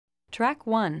Track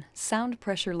 1, sound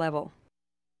pressure level.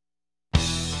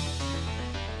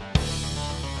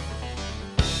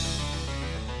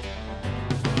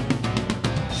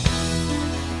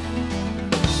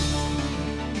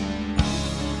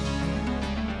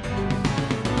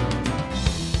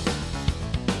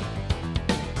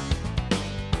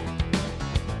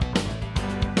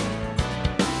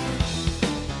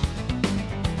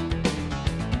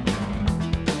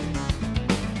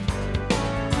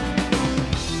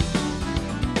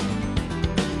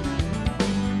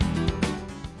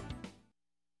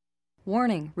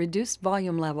 Warning, reduced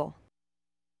volume level.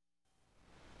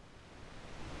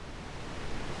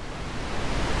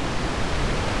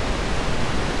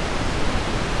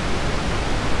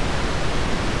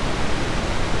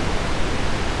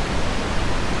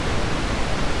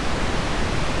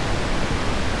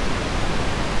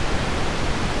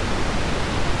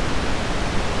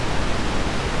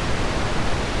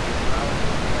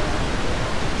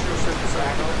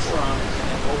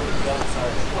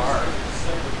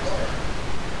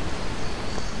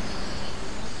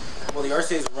 Well, the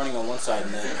RCA's running on one side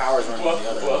and the power's running on the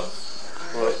other. Well,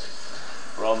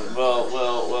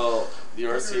 the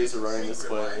RCA's are running this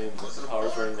way and the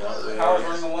power's running that way. The power's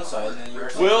running on one side and then the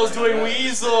RCA's Will's doing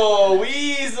Weasel!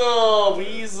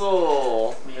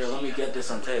 Here, let me get this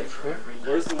on tape.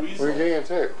 Where's the Weasel? Where are you getting on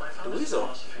tape? The Weasel?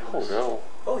 Oh no.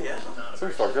 Oh yeah.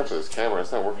 Something fucked up with this camera.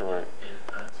 It's not working right.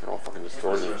 It's all fucking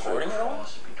distorted. Recording it all?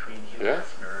 Yeah?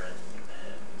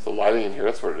 It's the lighting in here,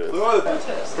 that's what it is.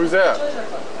 Who's that?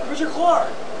 Richard Clark.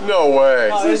 No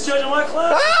way. He's judging my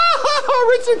class.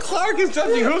 Richard Clark is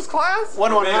judging whose class?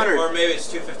 100. Or maybe it's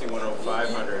 250,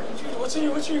 500. What's in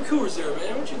your Coors there,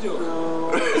 man? What you doing?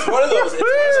 It's one of those. It's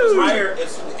one of those higher.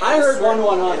 I heard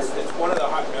 100. It's one of the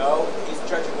high. No, he's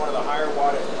judging one of the higher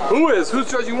wattage. Who is? Who's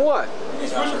judging what?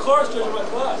 It's Richard Clark's judging my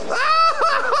class.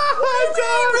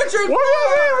 Richard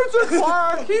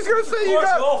Clark? He's gonna say you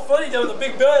got. It's all funny though with a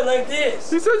big belly like this.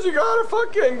 He says you got a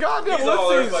fucking goddamn. He's all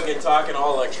there fucking talking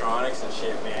all electronics and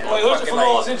shit, man. Well, he looks from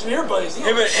all his engineer buddies.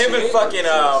 Him and fucking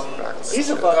he's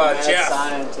a fucking Jeff.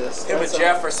 scientist. Him and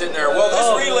Jeff are sitting there. Well,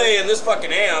 this relay and this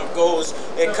fucking amp goes.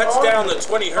 It cuts down the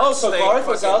 20 hertz. Oh, so thing. Orth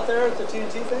was out there at the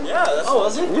TNT thing? Yeah. That's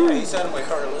was he? Yeah, he sat in my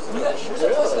car to listen to that shit. What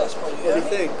do you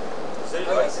think?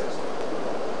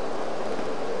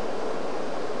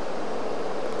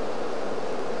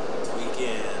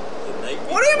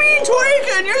 What do you mean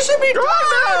tweaking? You should be done!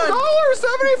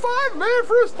 $1.75 man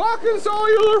for his fucking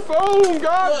cellular phone.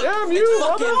 God damn you,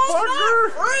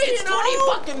 motherfucker! It's 20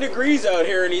 fucking degrees out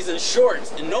here, and he's in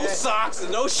shorts and no socks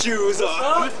and no shoes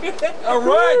on. All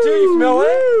right, dude, you smell it?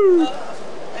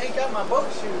 I ain't got my boat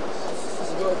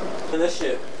shoes. And this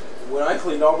shit, when I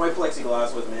cleaned all my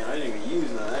plexiglass with, man, I didn't even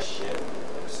use none of that shit.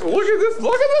 Look at this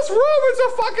room, it's a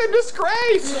fucking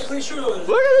disgrace!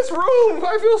 Look at this room!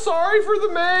 I feel sorry for the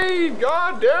maid!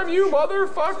 God damn you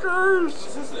motherfuckers!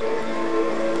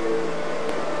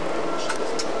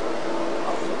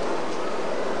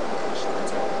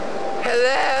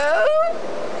 Hello?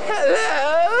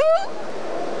 Hello?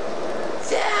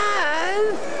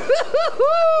 Dad?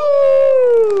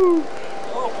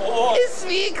 Oh boy! It's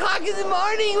 3 o'clock in the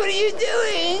morning, what are you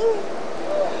doing?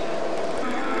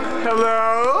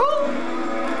 Hello?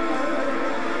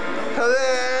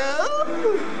 Hello?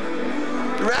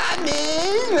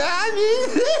 Ramin!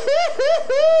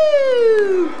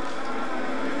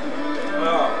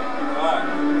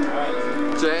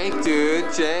 Jank, dude,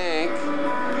 jank.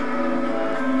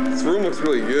 This room looks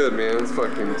really good, man. It's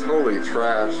fucking totally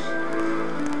trash.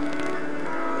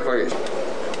 Fucking.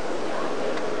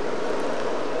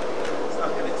 It's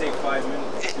not gonna take 5 minutes.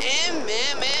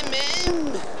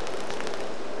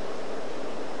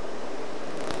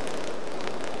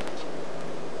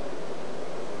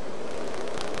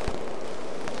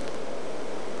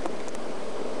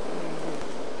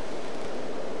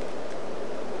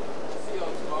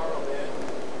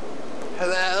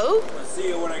 Hello? I'll see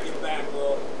you when I get back,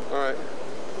 Will. Alright.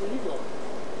 Where are you going?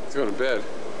 Let's go to bed.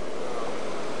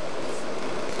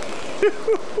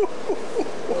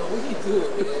 What are you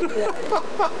doing, man?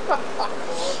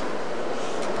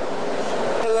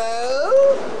 Hello?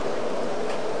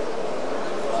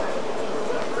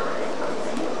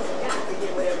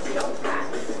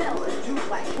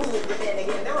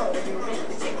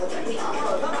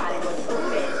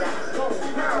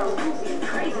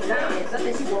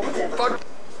 Fuck.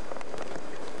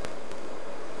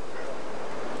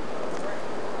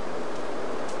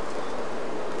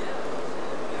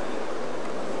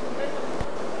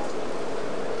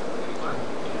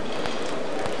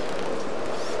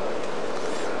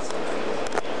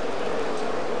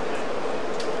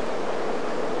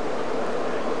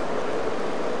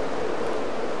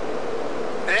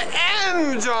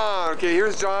 John. Okay,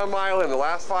 here's John Mileham, the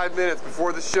last 5 minutes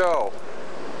before the show.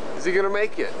 Is he gonna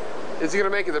make it? Is he gonna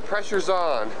make it? The pressure's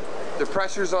on. The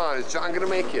pressure's on. Is John gonna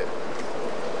make it?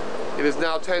 It is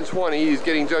now 10:20. He's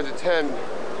getting judged at 10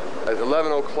 at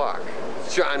 11 o'clock.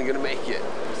 Is John gonna make it?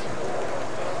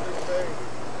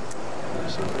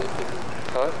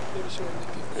 Huh?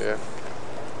 Yeah.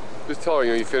 Just tell her,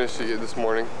 you know, you finished it this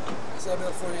morning. What's the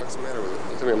matter with it?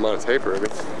 It's gonna be a amount of tape already.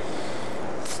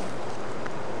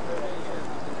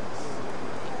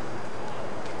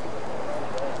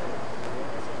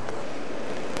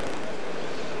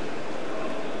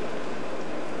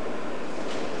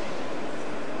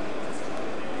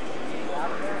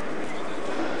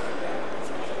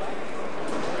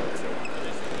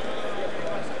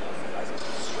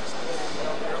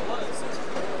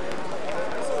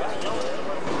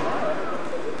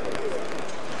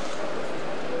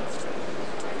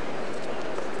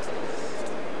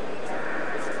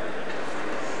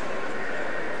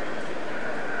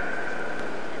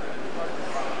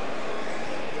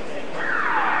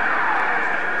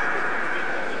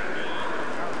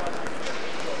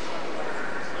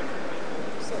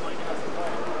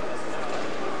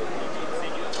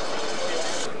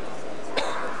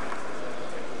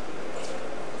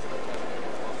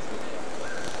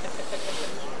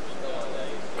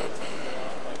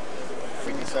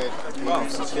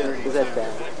 Is that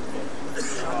bad?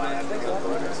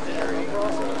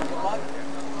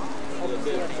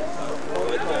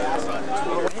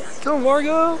 Go,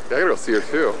 Margo. Yeah, I gotta go see her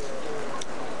too.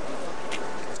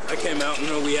 I came out, you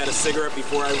know, we had a cigarette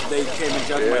before they came and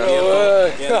judged my Yeah.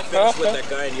 vehicle. Yeah, I finished with that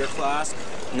guy in your class.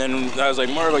 And then I was like,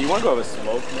 Margo, you want to go have a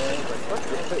smoke, man? I was like, what?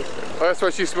 Oh, that's why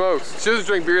she smokes. She doesn't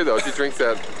drink beer though. She drinks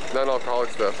that non-alcoholic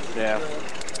stuff. Yeah.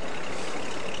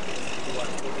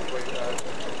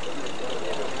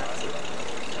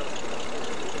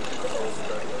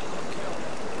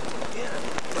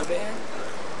 My bad.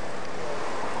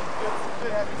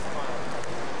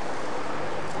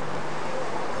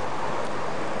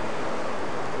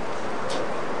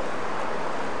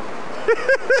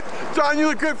 John, you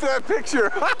look good for that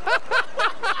picture.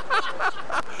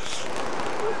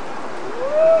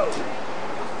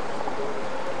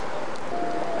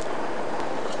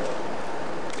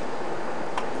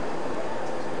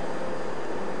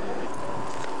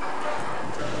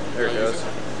 There it goes.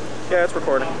 Yeah, it's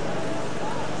recording.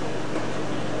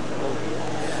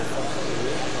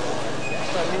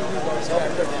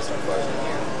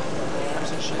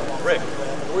 Rick.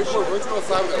 We're just gonna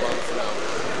sign that one for now.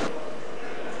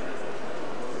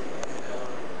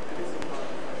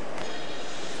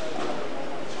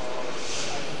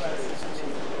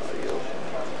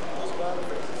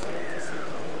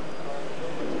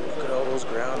 Look at all those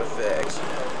ground effects.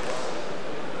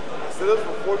 So this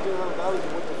for $1,400, you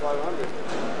went to $500.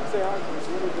 Say hi, can you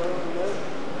see me going on there?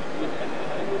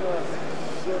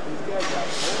 Shit, these guys got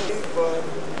money, but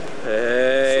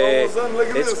Hey,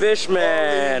 it's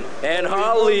Fishman and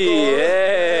Holly.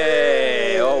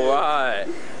 Hey, all right.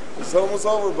 it's almost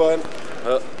over, bud.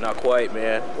 Not quite,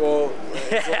 man. Well,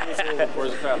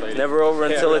 Where's the fat lady? Never over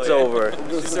until it's over.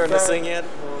 She's starting to sing yet?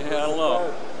 Yeah, I don't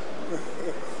know.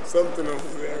 something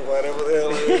over there, whatever the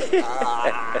hell it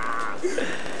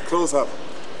is. Close up.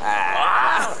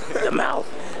 The mouth.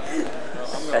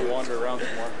 I'm going to wander around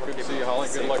some more. Good to see you, Holly.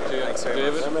 Good luck to you. Thanks very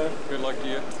David, much. Yeah, man. good luck to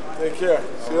you. Take care.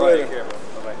 See you All right, later. take care, bro.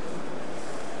 Bye-bye.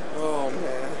 Oh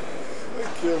man, I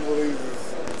can't believe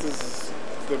this. This is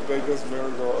the biggest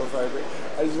miracle of I think.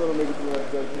 I just want to make it through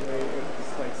that judgment and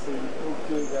just like say,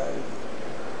 okay guys,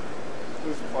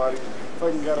 this body, if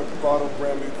I can get a bottle of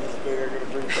brandy this big, I'm gonna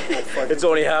drink the whole fucking. It's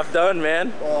only half done,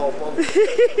 man. Oh, well,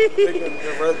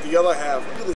 the other half.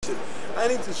 Look at this shit. I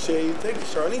need to shave, take a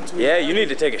shower, I need to. Yeah, you need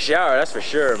to take a shower, that's for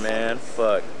sure, man.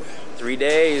 Fuck. 3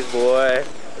 days, boy.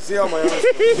 See how my eyes.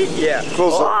 Yeah.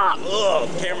 Close up. Oh,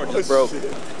 camera just broke. Are they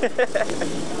a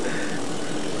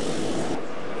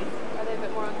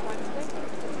bit more on time today?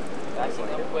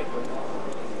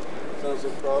 Sounds so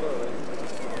proud of it.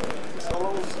 How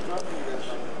long was the driving you guys?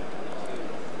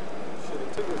 Shit, it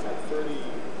took us like 30.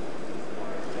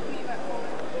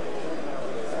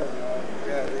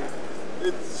 Yeah,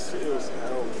 it was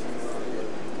hell.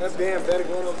 That damn bed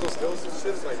going up those hills and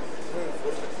shit is like 20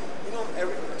 foot. You know,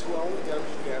 every 2 hours you gotta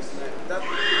put gas in that. That was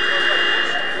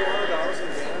like $400 in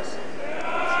gas.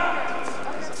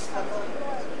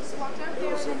 Walk down here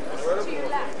and to your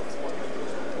left.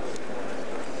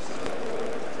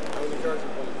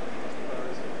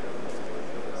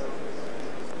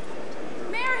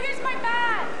 Mayor, here's my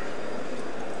bag.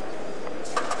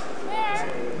 Mayor.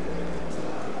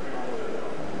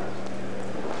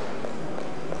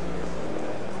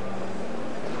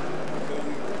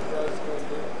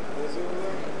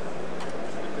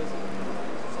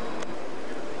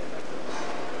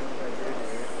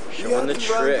 Doing the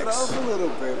to round it tricks. off a little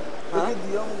bit. Look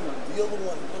at the other one. The other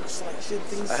one looks like shit.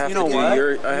 Things. I have You to know do what? your.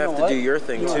 I You have know to what? do your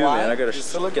thing You know too, why? man. I gotta The get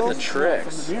silicone? the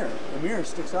tricks. From the mirror. The mirror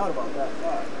sticks out about that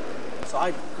far. So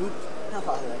I gooped the hell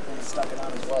out of that thing and stuck it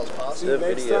on as well as possible. The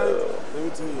Next video. time, let me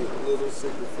tell you a little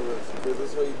secret for us. Okay,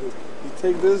 this is what you do. You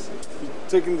take this, you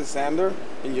take in the sander,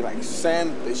 and you like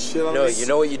sand the shit on No, this. you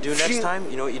know what you do next time?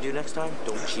 You know what you do next time?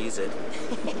 Don't cheese it.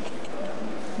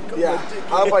 Yeah.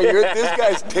 How about this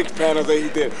guy's tick panel that he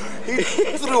did? He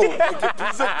threw like a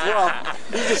piece of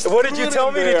cloth. He just What did threw you it tell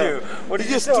in me to there. do? What did He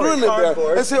you just tell threw me? it in there.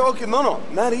 Cardboard? I said, okay, no,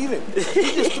 not even. He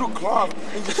just threw cloth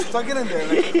and just stuck it in there.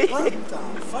 Like, what the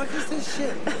fuck is this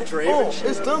shit? Oh,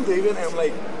 it's done, David. And I'm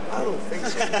like, I don't think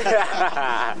so.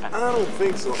 I don't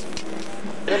think so.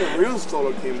 Then a real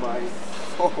installer came by.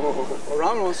 Well,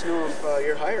 Ramin wants to know if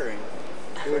you're hiring.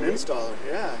 You're an installer.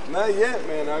 Yeah. Not yet,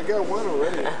 man. I got one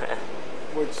already.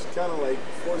 Which kind of like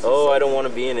forces. Oh, I don't want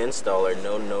to be an installer.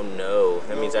 No, no, no.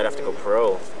 That means I'd have to go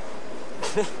pro.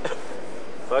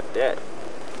 Fuck that.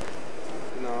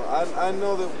 No, I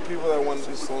know that people that want to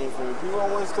be stolen from me. People that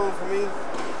want to stolen from me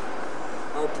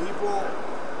are people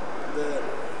that.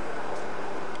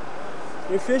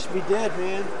 Your fish be dead,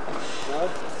 man. Huh?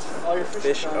 All your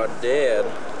Fish are are gone. dead.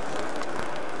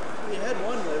 You had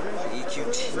one living.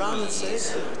 Ramin EQTs.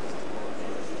 said.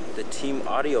 The team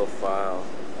audio file.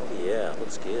 Oh yeah,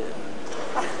 looks good.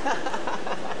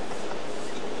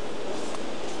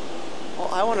 Well,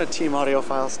 I want a team audio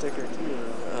file sticker too.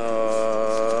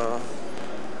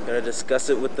 Gotta discuss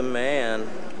it with the man.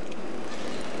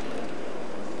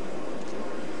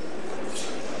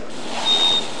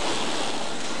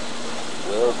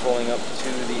 Will pulling up to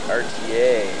the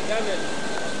RTA.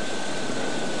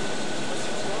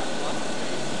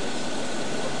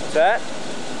 What's that?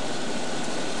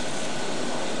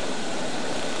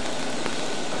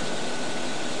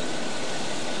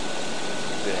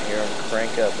 Gonna hear him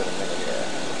crank up in a minute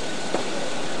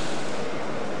here.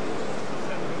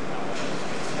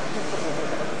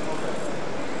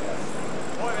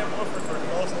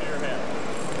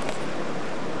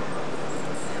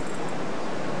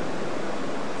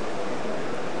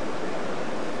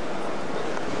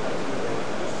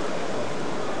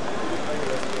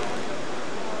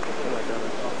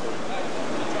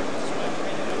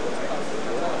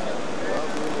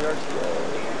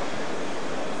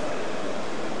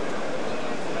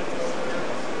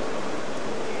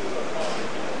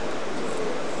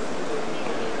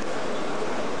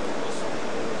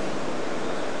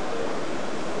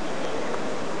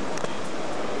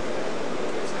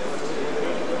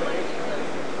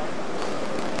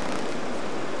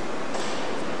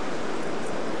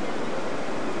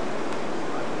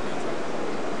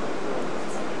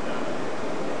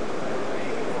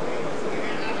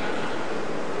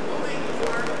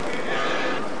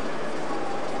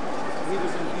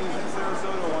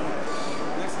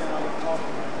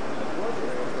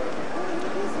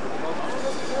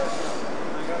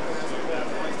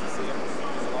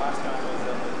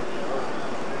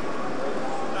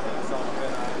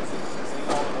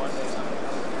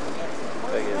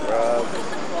 Take it, Rob.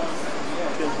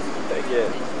 Take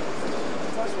it.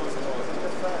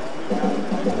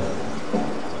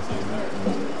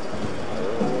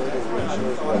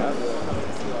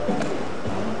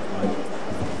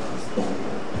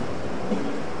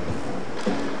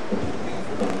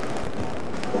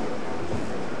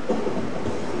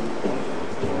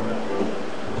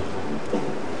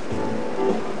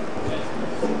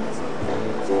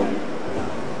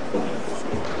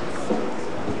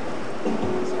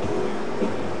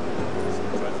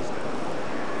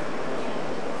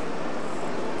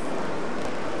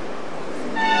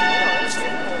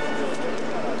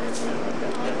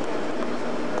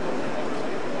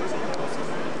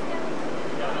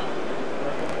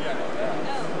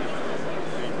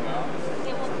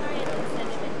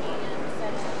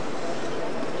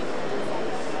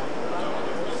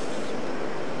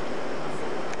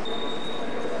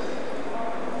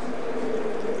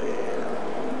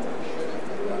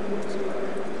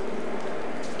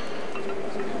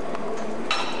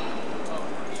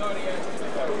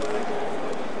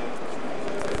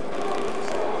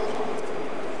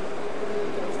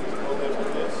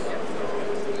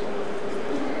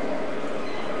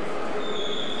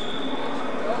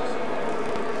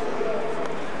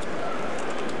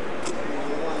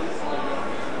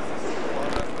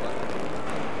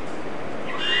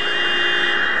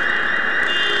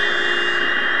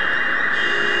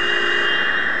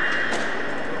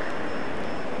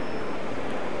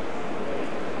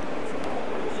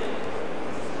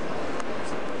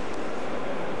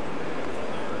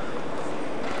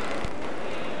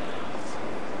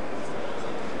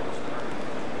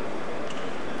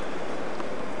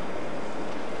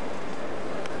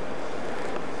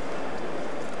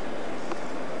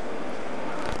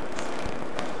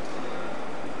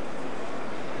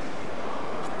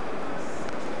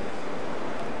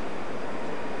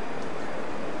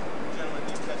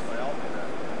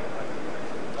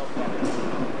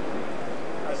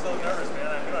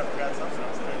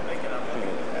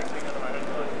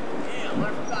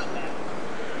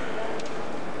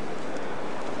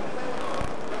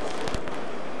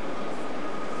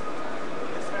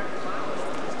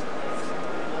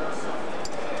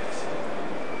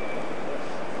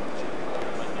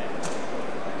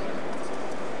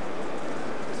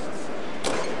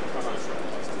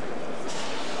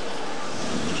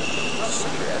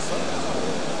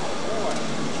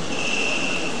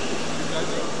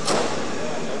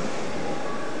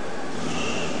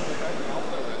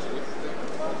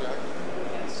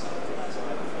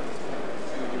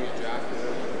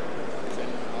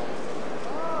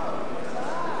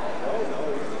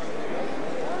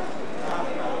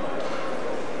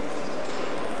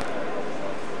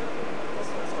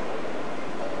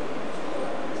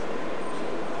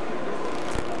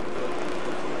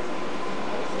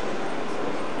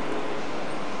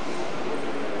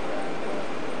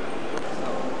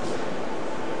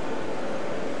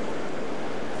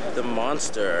 the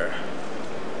monster. I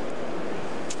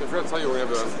forgot to tell you we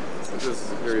have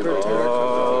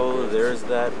Oh, there's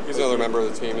that. He's another member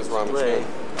of the team. It's Ramin Chin.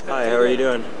 Hi, how are you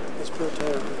doing? It's pro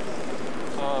tire.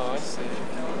 Oh, I see.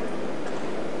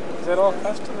 Is that all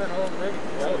custom at home, Rick?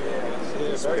 Oh,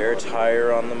 yeah. Spare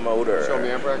tire on the motor. Show me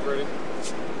amp rack ready.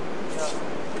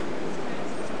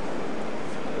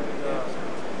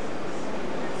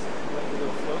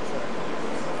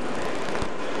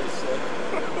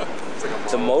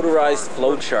 It's a motorized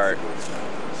flow chart.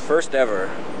 First ever.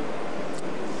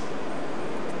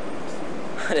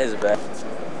 That is bad.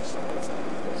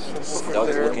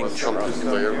 Stealth looking truck.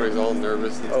 Everybody's all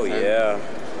nervous. Oh yeah.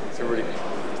 Everybody.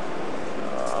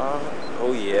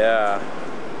 Oh yeah.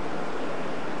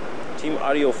 Team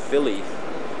Audio Philly.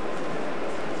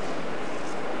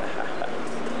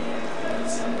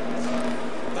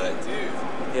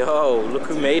 Yo, look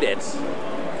who made it.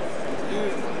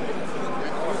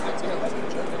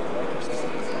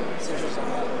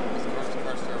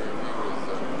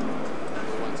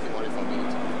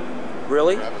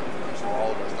 Really?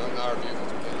 All of us, not our views, it's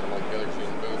like the other two in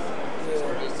the booth. So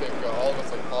we just take all of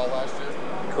us like Paul last year.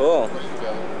 Cool. Put it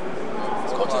together.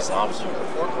 It's called just opposite.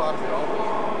 4 o'clock we all meet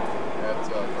at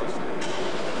First Street.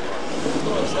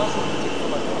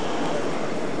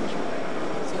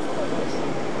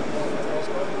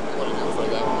 What to do for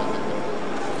that one? I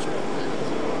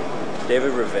think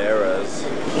David Rivera's.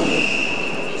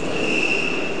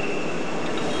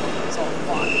 It's all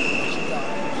fun.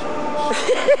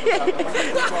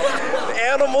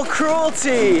 Animal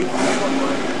cruelty!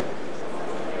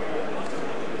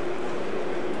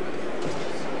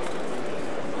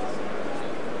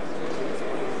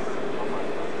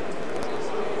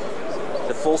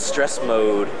 The full stress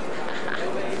mode.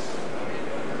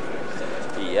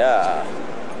 Yeah.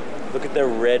 Look at their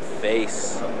red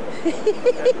face.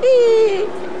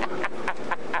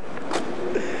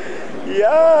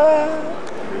 Yeah.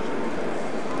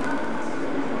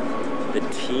 The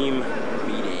team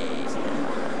meeting.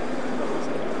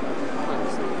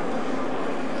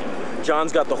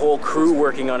 John's got the whole crew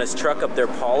working on his truck up there,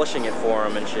 polishing it for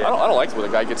him and shit. I don't like when the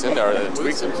guy gets in there and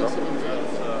tweaks it, so.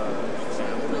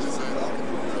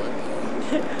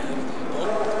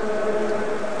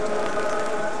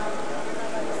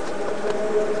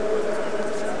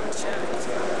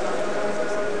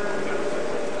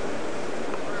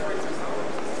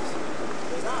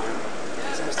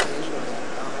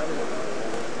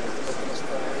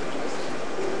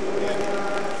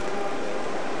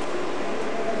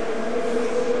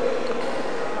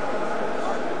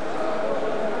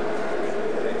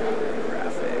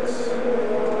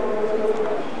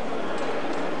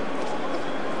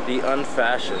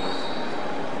 Unfashioned.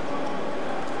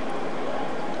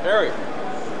 Harry.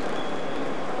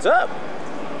 What's up?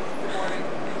 Good morning.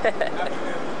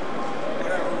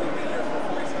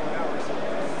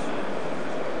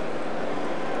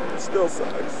 Still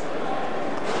sucks.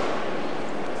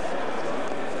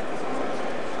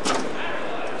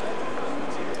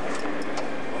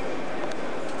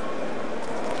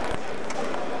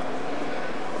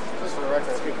 Just for the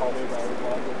record, if you call me about it,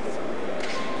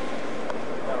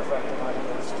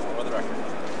 For the record.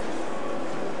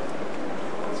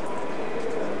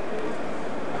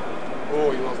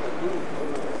 Oh, you lost my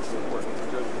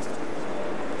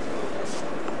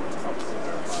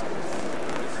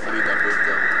I need that booth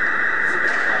done.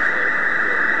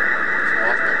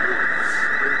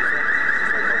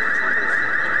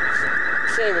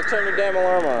 Shave it, turn your damn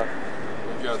alarm on.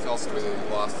 You gotta tell somebody that you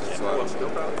lost it, so I don't feel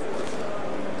bad.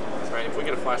 That's right, if we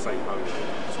get a flashlight, you probably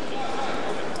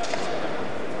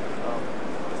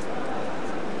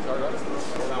Sorry, guys.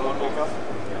 Hold on, one more.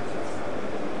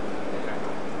 Okay.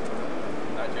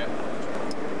 Not yet.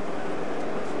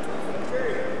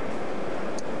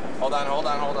 Hold on, hold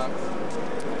on, hold on.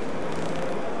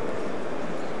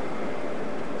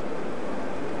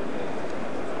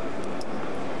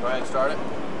 Go ahead and start it.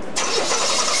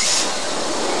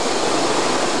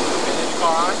 Finish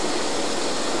car on.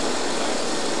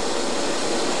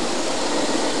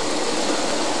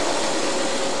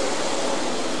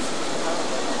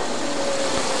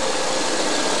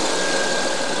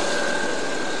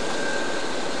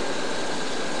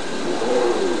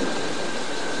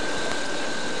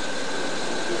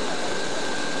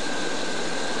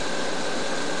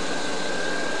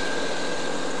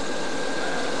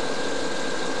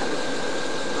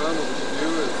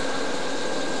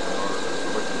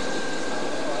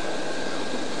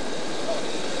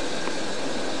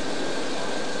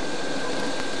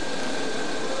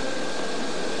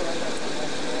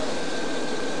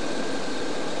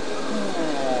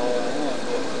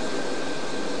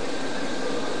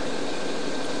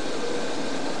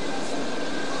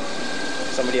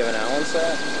 Somebody have an Allen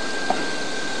set?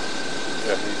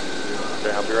 Yeah,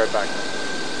 okay, I'll be right back.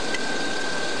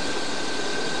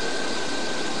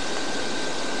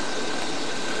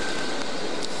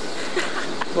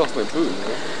 Lost my boot,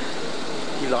 man.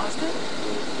 You lost it?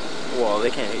 Well,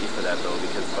 they can't hit you for that though,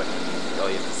 because fucking all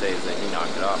you have to say is that he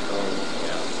knocked it off.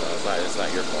 Yeah, so it's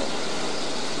not your fault.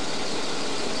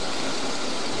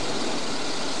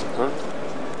 Huh?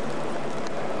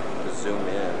 Just zoom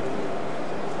in.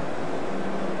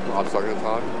 I'm talking to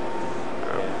Todd.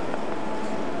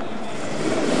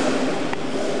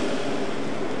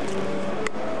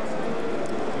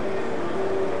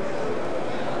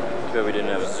 Too bad we didn't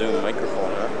have a Zoom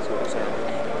microphone, huh? That's what I'm saying.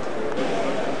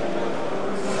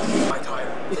 My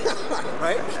tire.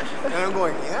 Right? And I'm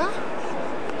going, yeah?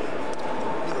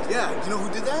 He goes, yeah. Do you know who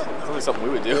did that? That's really something we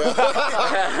would do.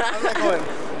 I'm like going,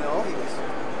 no. He goes,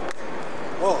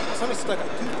 oh, somebody stuck a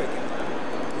toothpick in it.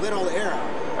 Let all the air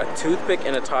out. A toothpick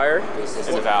in a tire?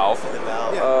 In the valve. In the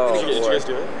valve. Yeah. Oh, Did you guys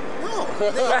do it? No.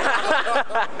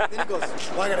 Then he goes,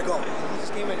 well, I gotta go. He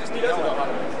just came in and just He doesn't know how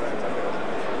to make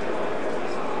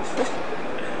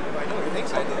I know he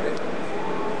thinks I did it.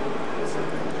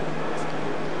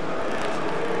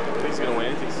 He's gonna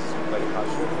win. He's like a hot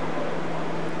shit.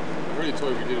 I already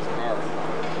told you we did his car.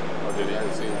 Oh, did he? I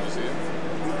didn't see him. Did you see it?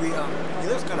 He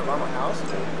lives kind of by my house. I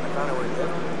found out where he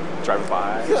lived. Driving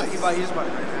by. Yeah, he just bought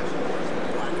it right now.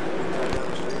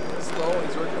 Slow,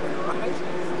 he's working on the garage.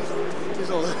 He's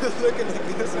all looking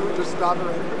like this, and we just stopping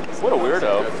right here. What a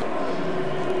weirdo.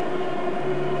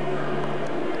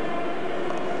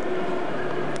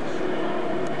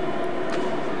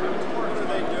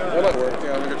 That might work.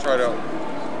 Yeah, I'm gonna try it out.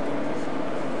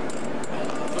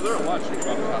 So they're at lunch in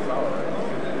about a half hour, right?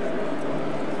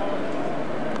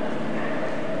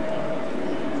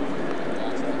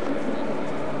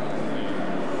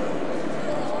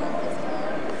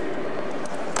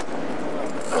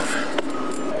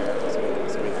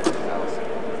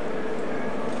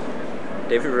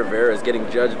 David Rivera is getting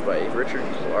judged by Richard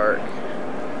Clark.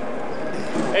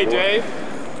 Hey, Dave.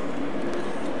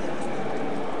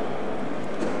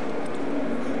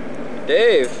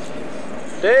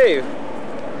 Dave!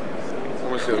 I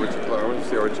want to see Richard Clark. I want to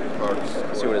see Richard Clark's.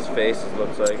 See what his face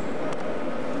looks like.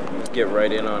 Just get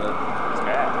right in on it. He's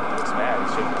mad. He's mad.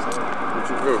 He's shaking his head.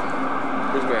 Richard who?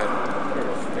 Who's mad?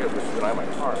 Richard's been on my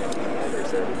car.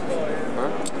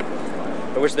 Huh?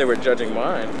 I wish they were judging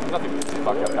mine. Nothing to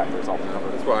fuck up back there. It's all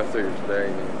covered. That's why I figured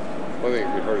today. One thing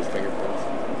could hurt his fingerprints.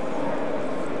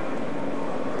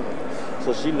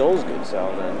 So she knows good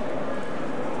Sal then.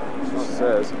 She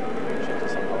says.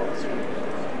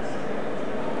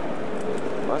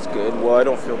 That's good. Well, I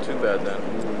don't feel too bad then.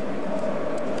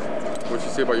 What'd she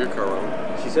say about your car,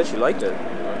 Ramin? She said she liked it.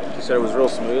 She said it was real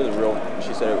smooth,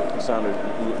 she said it sounded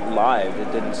live.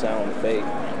 It didn't sound fake.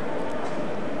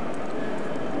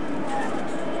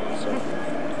 So,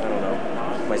 I don't know.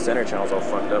 My center channel's all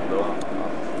fucked up though.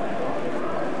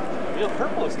 You know,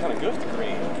 purple is kind of good to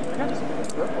green. I got just look at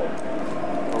purple.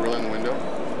 Oh, really in the window?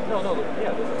 No,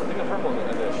 yeah, think of purple in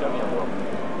the Chevy envelope.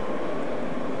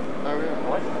 Oh, yeah. I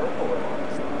like the purple one.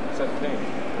 Instead of pink.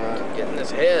 Right. Getting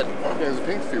this head. Yeah, the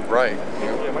pink's too bright. You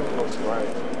know? Yeah, it might be most right.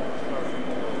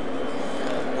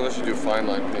 Unless you do fine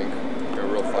line pink. You know,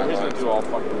 real fine He's lines. gonna do all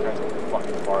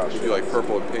fucking far out. You do like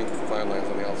purple and pink fine lines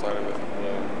on the outside of it.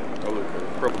 Yeah. Oh, look,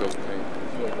 purple goes with pink.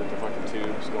 You like the fucking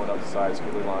tubes going up the sides,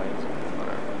 squiggly lines.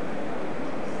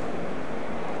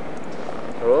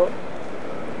 Oh.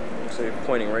 So you're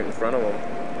pointing right in front of them.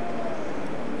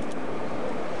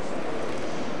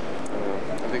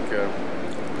 I think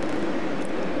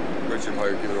Richard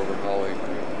Hoyer give it over to Holly.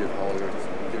 Give it to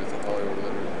Holly over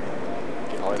there.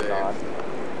 Get Holly the nod.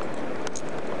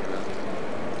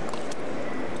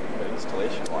 But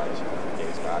installation wise, you know,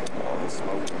 Dave's back. All the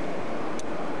smoke.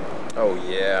 Oh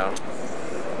yeah.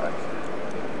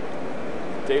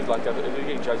 Dave, like, if you're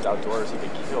getting judged outdoors, he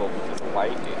get killed because of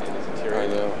light in his interior. I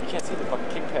know. You can't see the fucking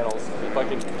kick panels, the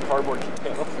fucking cardboard kick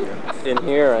panels. In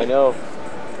here, I know.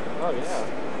 Oh,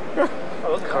 yeah.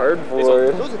 Oh, those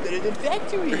Cardboard. Those are better than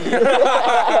factory. He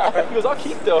goes, I'll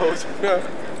keep those.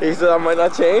 He said I might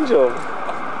not change them.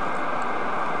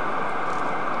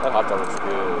 That hot dog looks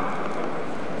good.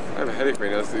 I have a headache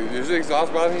right now. So is the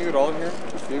exhaust bothering you at all in here?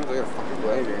 It seems like a fucking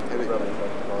headache. Huh?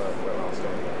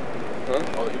 Huh?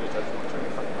 Oh, he just touched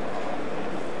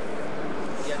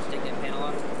You have to take that panel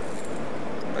off?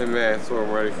 Hey man, so I'm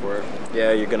ready for it.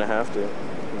 Yeah, you're gonna have to.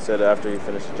 He said after you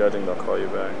finish judging, they'll call you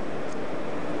back.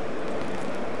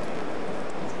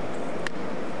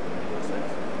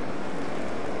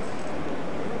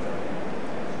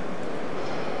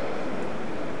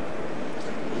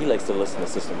 He likes to listen to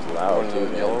systems loud too, The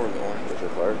man. yellow or the orange?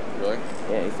 Richard Clark. Really?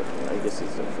 Yeah, he fucking. I guess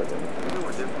he's a fucking.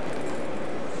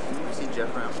 You see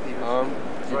Jeff Brown, Peter?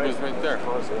 He was right there.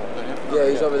 Yeah,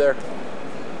 he's over there.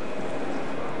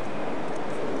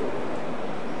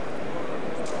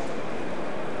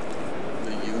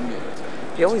 The Union.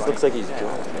 He always looks like he's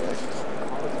drunk, man.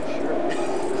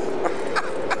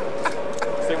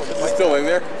 Is it still in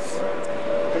there?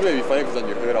 Maybe it'd be funny if it's on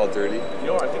your hood all dirty. You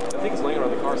know what? I think it's laying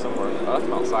around the car somewhere. I left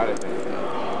him outside, I think.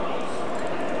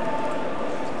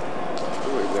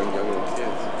 Ooh, them young little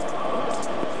kids.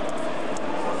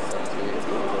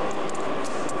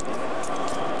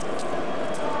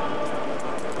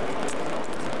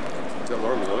 Is that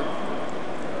Lauren Miller?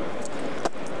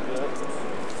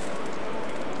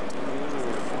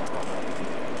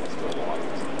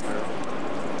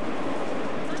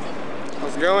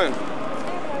 How's it going?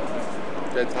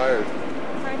 Dead tired.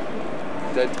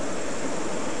 Dead.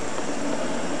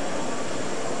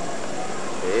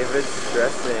 David's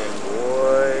dressing,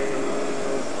 boy.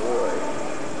 Oh boy.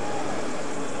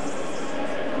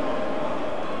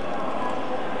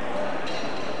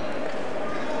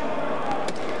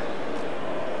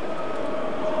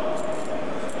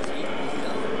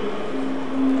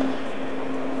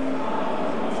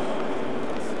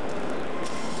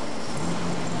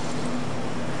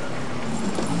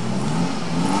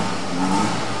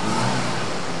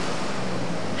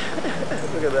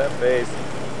 Look at that face.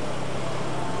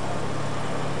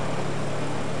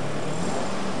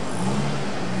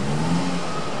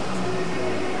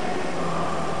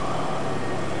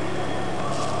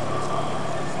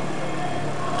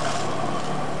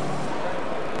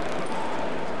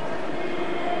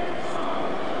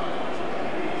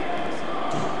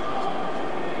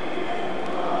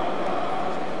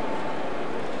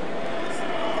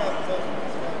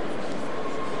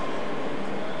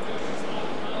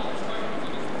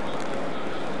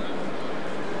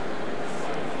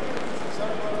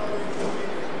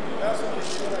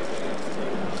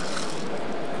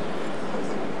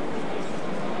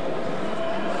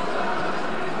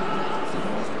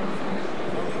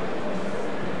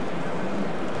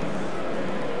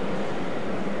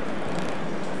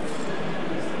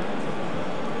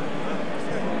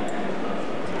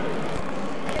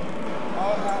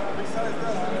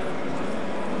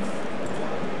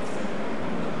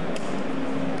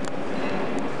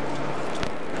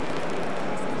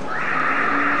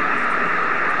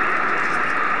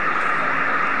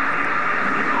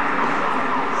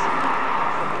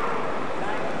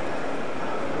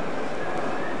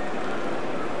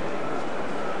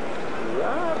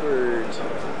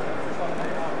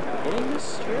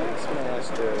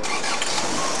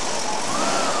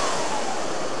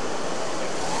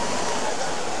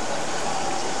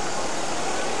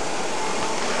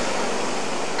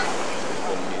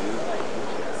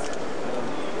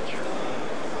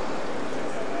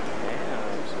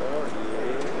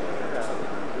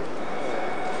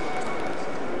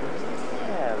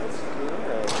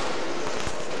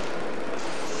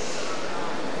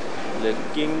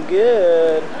 Looking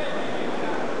good.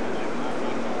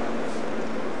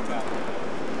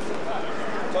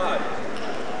 Tod.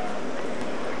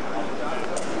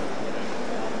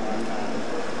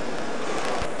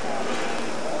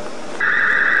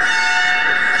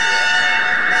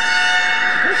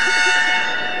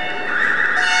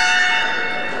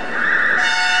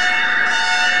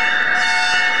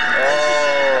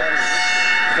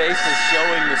 Face is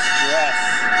showing the stress.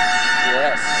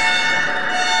 Yes.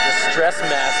 The stress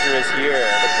master is here.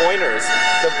 The pointers.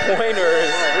 The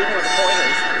pointers. Oh, we were the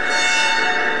pointers.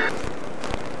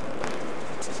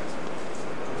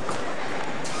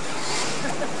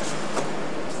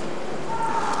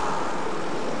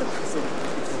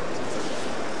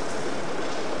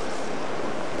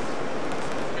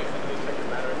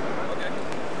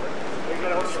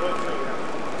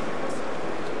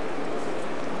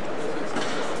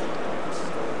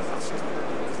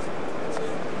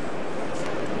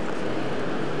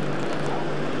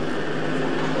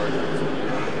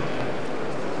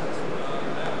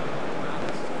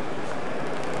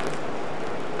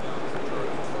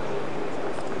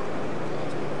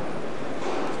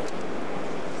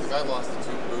 I lost the 2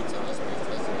 boots on this one. He's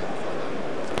testing it.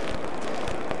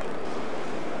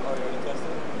 Oh, you already tested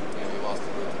it? Yeah, he lost the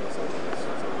boots on this one. He's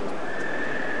testing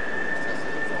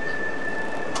it from there.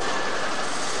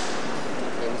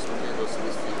 Yeah, this one here goes to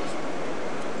his feet. This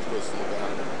goes to the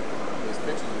back. His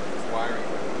picture is wiring.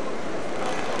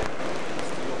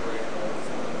 Steel brake.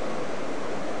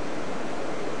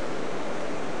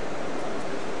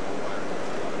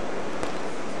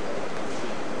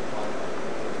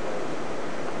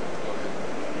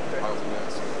 How's the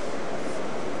mess?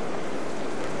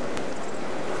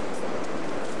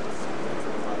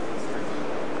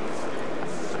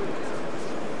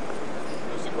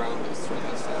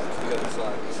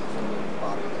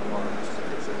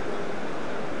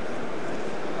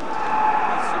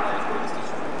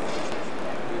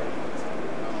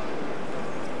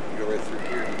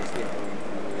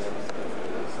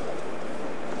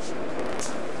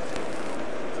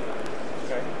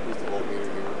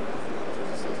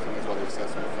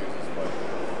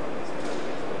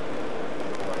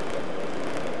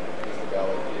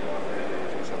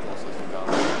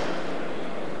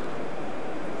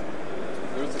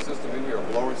 put in here a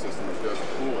blower system which does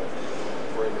cool it.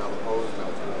 Right now the hose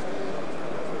melts when it's cooling out.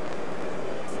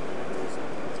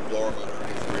 It's a blower motor.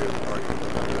 It's rear of the car. You can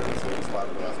look under it. It's a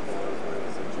fiberglass blower.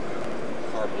 It's a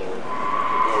car blower. It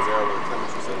blows air with a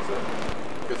temperature sensor.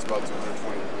 It gets about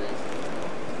 220 degrees.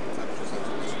 The temperature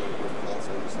sensor is just going to put the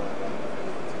console inside that.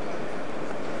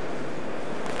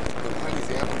 But behind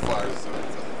these amplifiers,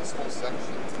 this whole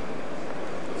section, it's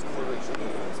quarter-inch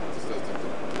aluminum, so it just does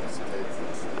dissipate.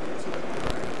 So that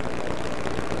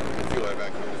you can feel that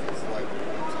back here. It's light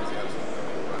aluminum, so you have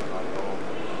some not at all.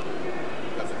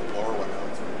 That's what the blower went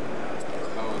out to.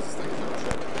 How is this thing never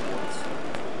shut down once?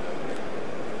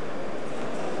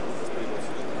 That's pretty much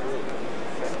it in the crew.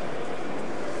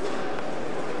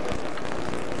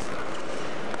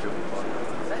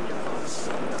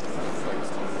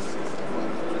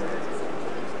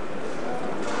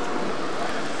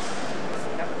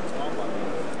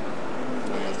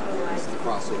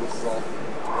 So this is all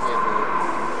handmade.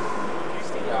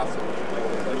 Yeah, so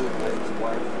really nice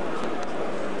wire. A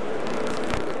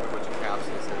bunch of caps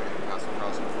and stuff. Pass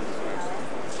across it.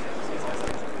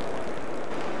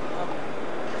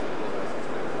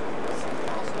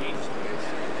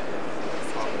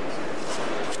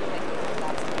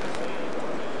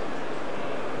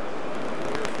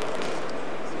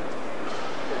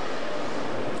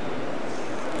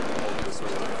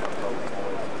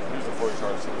 Use the 40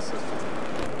 charge to the system.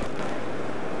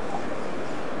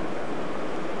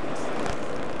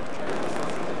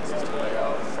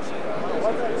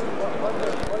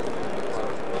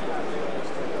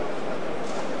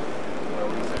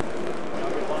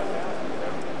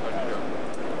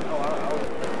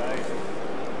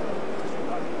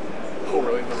 Oh,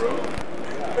 really? In the road?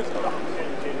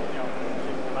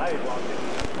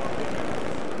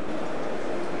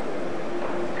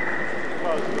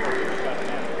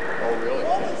 Oh, really?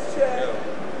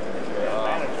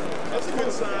 That's a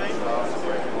good sign.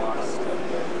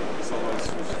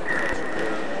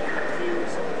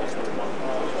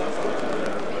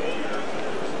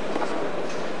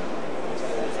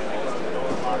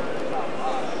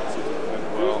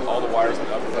 Well, all the wires in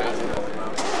the upper